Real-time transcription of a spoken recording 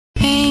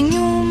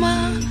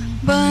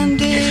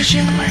if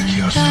you make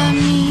yourself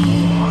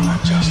more than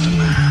just a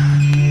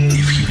man,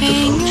 if you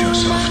devote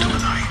yourself to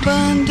an idea,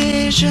 and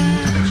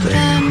if they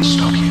can't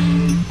stop you,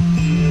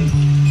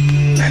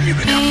 then you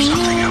become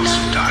something else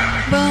entirely.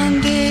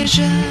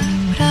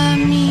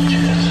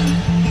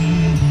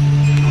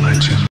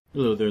 Legend.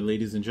 Hello there,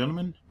 ladies and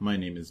gentlemen. My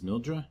name is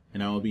Mildra,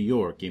 and I will be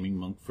your gaming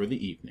monk for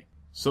the evening.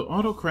 So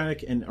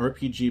Autocratic and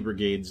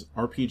RPGaDay's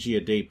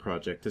RPGaDay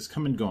project has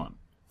come and gone.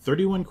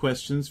 31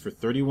 questions for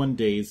 31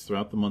 days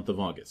throughout the month of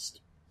August.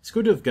 It's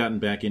good to have gotten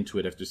back into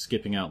it after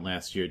skipping out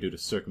last year due to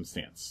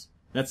circumstance.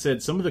 That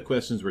said, some of the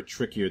questions were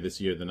trickier this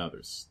year than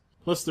others.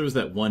 Plus there was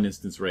that one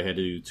instance where I had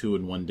to do 2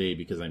 in one day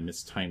because I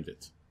mistimed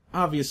it.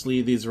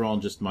 Obviously, these are all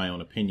just my own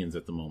opinions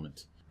at the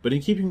moment. But in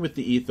keeping with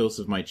the ethos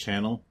of my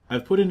channel,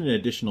 I've put in an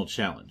additional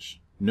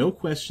challenge. No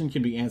question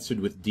can be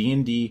answered with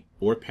D&D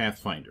or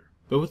Pathfinder.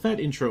 But with that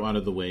intro out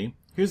of the way,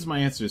 here's my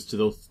answers to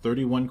those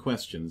 31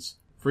 questions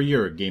for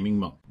your gaming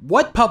monk.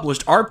 What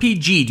published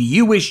RPG do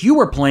you wish you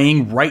were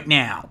playing right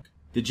now?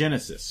 The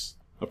Genesis,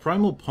 a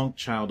primal punk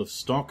child of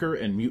Stalker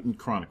and Mutant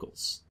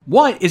Chronicles.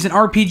 What is an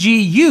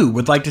RPG you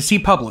would like to see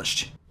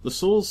published? The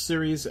Souls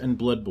series and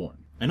Bloodborne.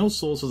 I know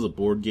Souls is a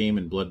board game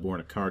and Bloodborne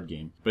a card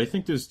game, but I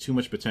think there's too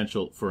much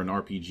potential for an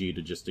RPG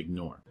to just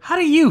ignore. How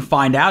do you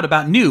find out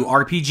about new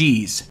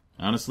RPGs?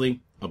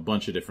 Honestly, a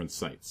bunch of different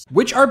sites.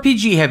 Which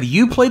RPG have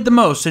you played the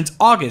most since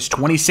August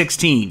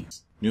 2016?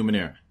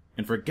 Numenera.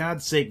 And for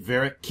God's sake,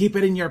 Vera, keep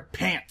it in your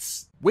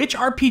pants! Which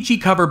RPG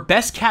cover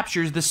best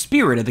captures the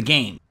spirit of the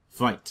game?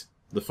 Fight,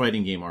 the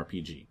fighting game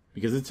RPG,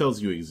 because it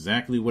tells you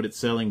exactly what it's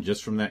selling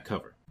just from that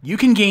cover. You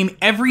can game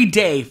every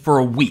day for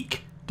a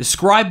week.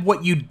 Describe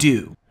what you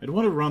do. I'd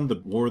want to run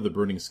the War of the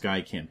Burning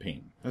Sky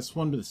campaign. That's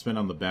one that's been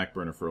on the back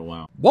burner for a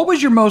while. What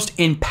was your most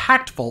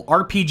impactful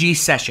RPG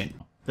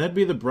session? That'd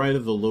be the Bride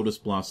of the Lotus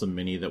Blossom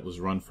mini that was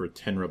run for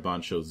Tenra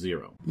Bancho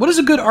 0. What is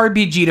a good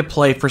RPG to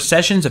play for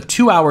sessions of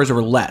 2 hours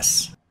or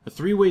less? A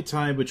 3-way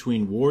tie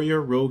between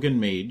Warrior, Rogue, and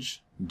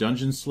Mage,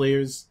 Dungeon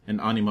Slayers,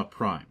 and Anima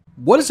Prime.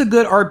 What is a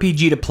good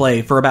RPG to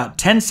play for about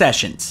 10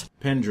 sessions?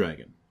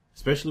 Pendragon,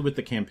 especially with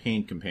the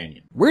campaign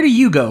companion. Where do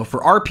you go for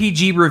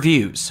RPG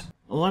reviews?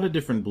 A lot of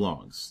different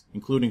blogs,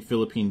 including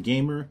Philippine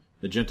Gamer,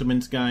 The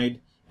Gentleman's Guide,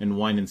 and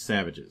Wine and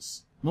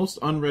Savages. Most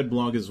unread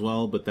blog as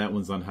well, but that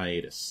one's on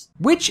hiatus.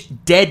 Which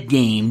dead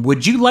game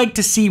would you like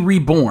to see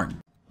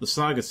reborn? The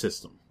Saga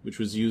system, which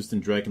was used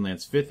in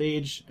Dragonlance 5th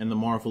Age and the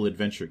Marvel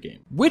Adventure game.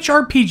 Which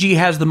RPG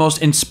has the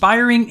most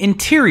inspiring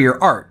interior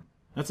art?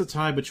 That's a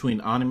tie between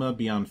Anima,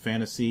 Beyond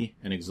Fantasy,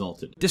 and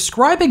Exalted.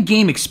 Describe a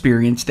game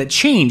experience that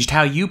changed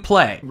how you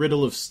play.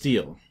 Riddle of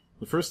Steel.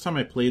 The first time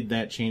I played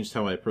that changed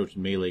how I approached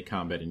melee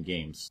combat in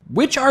games.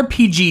 Which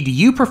RPG do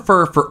you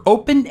prefer for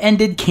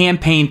open-ended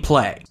campaign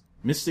play?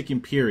 Mystic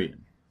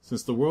Empyrean,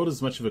 since the world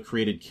is much of a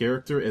created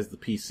character as the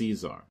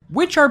PCs are.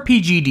 Which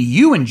RPG do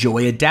you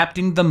enjoy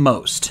adapting the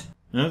most?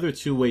 Another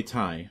 2-way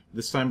tie,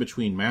 this time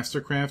between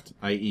Mastercraft,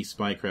 i.e.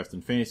 Spycraft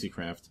and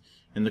Fantasycraft,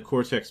 and the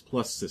Cortex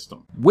Plus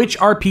system. Which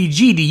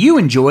RPG do you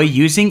enjoy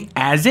using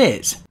as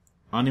is?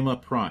 Anima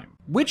Prime.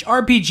 Which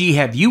RPG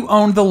have you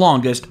owned the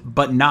longest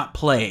but not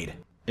played?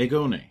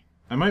 Egone.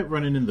 I might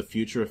run it in the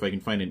future if I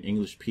can find an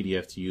English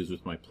PDF to use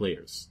with my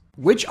players.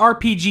 Which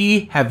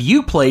RPG have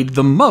you played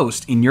the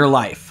most in your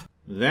life?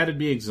 That'd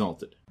be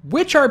Exalted.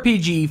 Which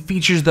RPG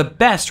features the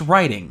best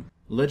writing?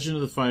 Legend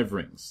of the Five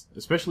Rings,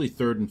 especially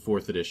 3rd and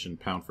 4th edition,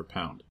 pound for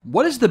pound.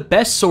 What is the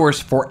best source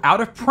for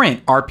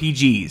out-of-print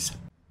RPGs?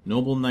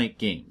 Noble Knight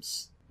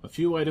Games. A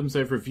few items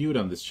I've reviewed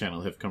on this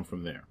channel have come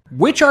from there.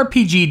 Which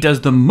RPG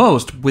does the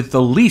most with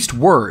the least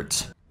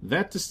words?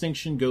 That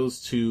distinction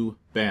goes to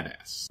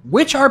Badass.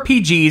 Which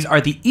RPGs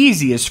are the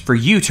easiest for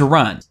you to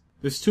run?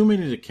 There's too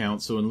many to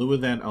count, so in lieu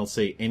of that, I'll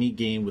say any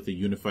game with a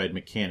unified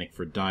mechanic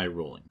for die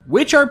rolling.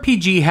 Which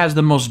RPG has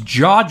the most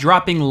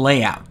jaw-dropping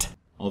layout?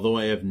 Although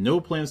I have no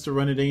plans to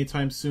run it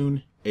anytime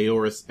soon,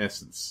 Aorus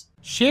Essence.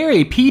 Share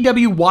a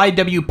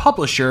PWYW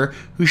publisher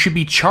who should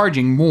be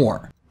charging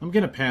more. I'm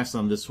gonna pass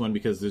on this one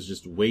because there's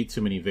just way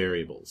too many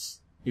variables.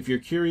 If you're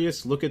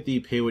curious, look at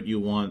the Pay What You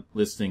Want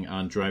listing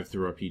on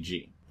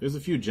DriveThruRPG. There's a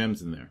few gems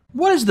in there.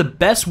 What is the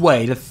best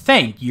way to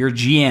thank your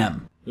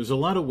GM? There's a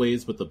lot of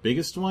ways, but the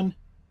biggest one?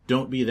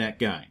 Don't be that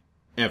guy.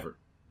 Ever.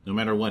 No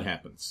matter what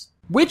happens.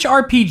 Which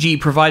RPG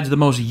provides the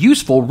most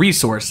useful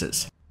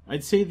resources?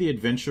 I'd say the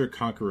Adventure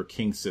Conqueror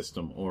King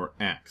system, or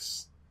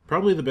AXE.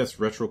 Probably the best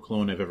retro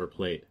clone I've ever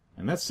played.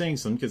 And that's saying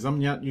something because I'm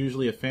not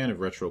usually a fan of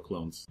retro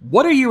clones.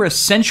 What are your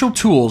essential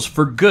tools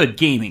for good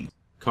gaming?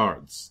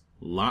 Cards.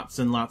 Lots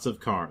and lots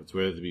of cards,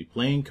 whether they be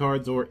playing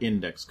cards or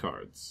index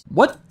cards.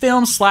 What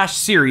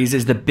film/series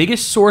is the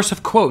biggest source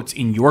of quotes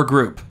in your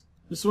group?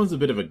 This one's a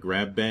bit of a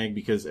grab bag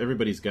because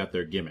everybody's got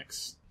their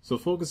gimmicks. So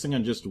focusing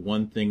on just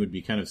one thing would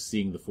be kind of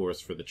seeing the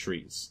forest for the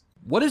trees.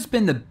 What has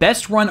been the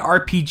best run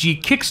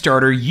RPG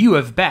Kickstarter you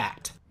have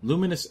backed?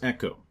 Luminous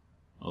Echo,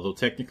 although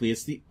technically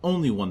it's the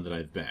only one that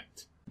I've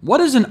backed.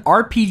 What is an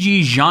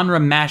RPG genre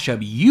mashup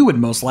you would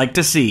most like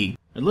to see?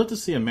 I'd love to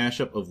see a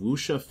mashup of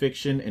wuxia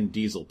fiction and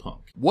diesel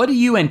punk. What do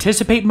you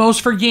anticipate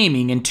most for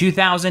gaming in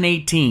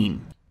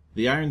 2018?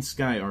 The Iron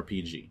Sky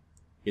RPG.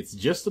 It's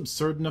just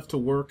absurd enough to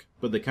work,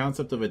 but the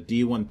concept of a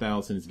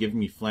D1000 is giving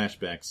me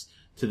flashbacks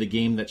to the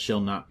game that shall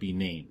not be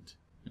named.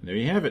 And there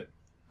you have it.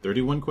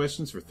 31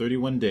 questions for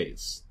 31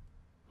 days.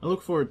 I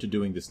look forward to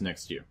doing this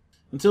next year.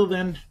 Until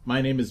then,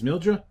 my name is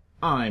Mildra.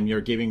 I'm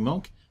your gaming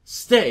monk.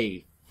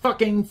 Stay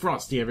fucking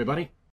frosty, everybody.